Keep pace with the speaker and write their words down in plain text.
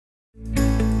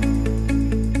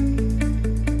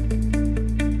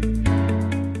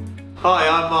Hi,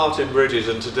 I'm Martyn Bridges,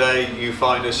 and today you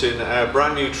find us in our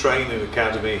brand new training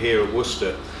academy here at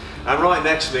Worcester. And right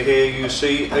next to me here you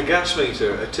see a gas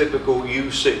meter, a typical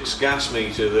U6 gas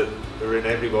meter that are in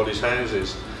everybody's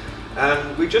houses.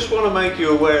 And we just want to make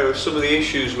you aware of some of the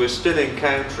issues we're still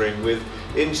encountering with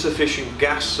insufficient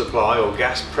gas supply, or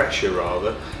gas pressure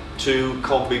rather, to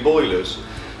combi boilers.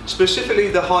 Specifically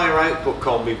the higher output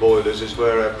combi boilers is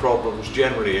where our problems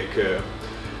generally occur.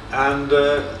 And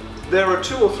there are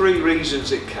two or three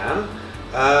reasons it can.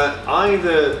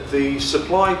 Either the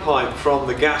supply pipe from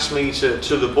the gas meter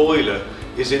to the boiler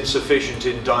is insufficient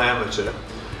in diameter,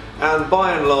 and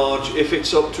by and large, if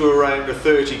it's up to around a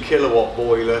 30 kilowatt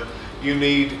boiler, you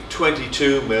need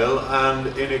 22 mil,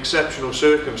 and in exceptional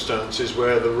circumstances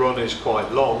where the run is quite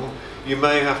long, you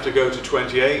may have to go to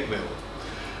 28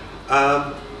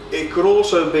 mil. It could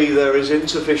also be there is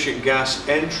insufficient gas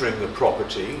entering the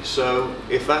property, so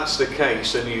if that's the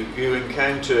case and you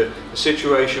encounter a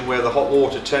situation where the hot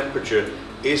water temperature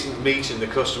isn't meeting the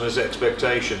customer's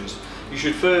expectations, you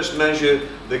should first measure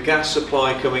the gas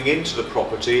supply coming into the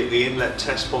property at the inlet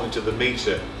test point of the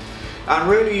meter. And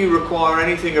really you require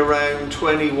anything around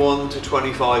 21 to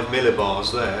 25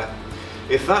 millibars there.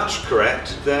 If that's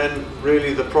correct, then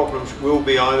really the problems will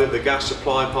be either the gas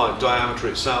supply pipe diameter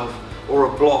itself, or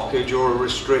a blockage or a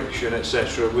restriction,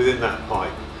 etc. within that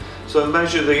pipe. So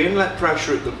measure the inlet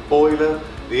pressure at the boiler,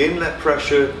 the inlet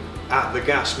pressure at the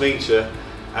gas meter,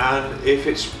 and if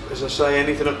it's, as I say,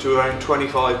 anything up to around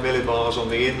 25 millibars on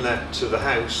the inlet to the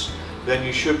house, then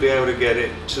you should be able to get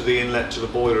it to the inlet to the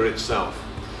boiler itself.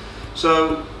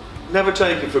 So never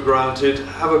take it for granted,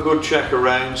 have a good check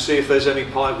around, see if there's any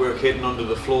pipework hidden under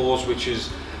the floors which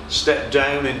is step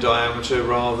down in diameter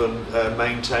rather than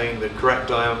maintain the correct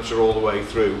diameter all the way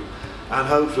through, and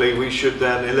hopefully we should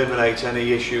then eliminate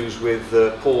any issues with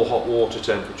poor hot water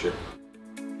temperature.